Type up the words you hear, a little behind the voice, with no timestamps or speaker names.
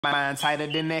Mind tighter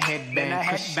than the headband.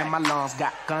 Cushion in my lungs,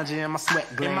 got ganja in my sweat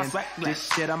glands.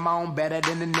 This shit I'm on better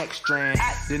than the next strand.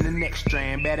 Better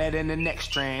than the next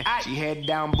strand. She head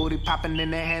down, booty popping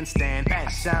in the handstand. I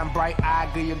shine bright, I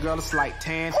give your girl a slight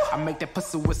tan. I make that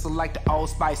pussy whistle like the Old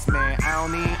Spice man. I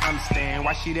don't even understand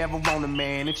why she'd ever want a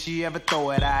man. If she ever throw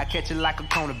it, I catch it like a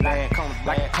corner bag.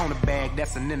 Like a corner bag,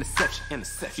 that's an interception.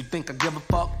 You think I give a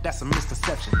fuck? That's a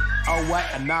misconception. Oh what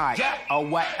a night, oh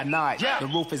what a night. The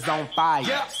roof is on fire.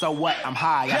 So what? I'm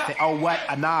high. I said, oh what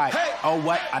a night. Oh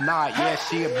what a night. Yeah,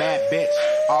 she a bad bitch.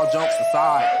 All jokes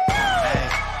aside. Hey,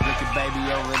 look at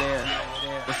baby over there.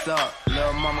 What's up?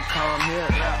 Little mama come here.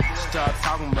 She started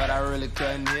talking, but I really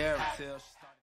couldn't hear her.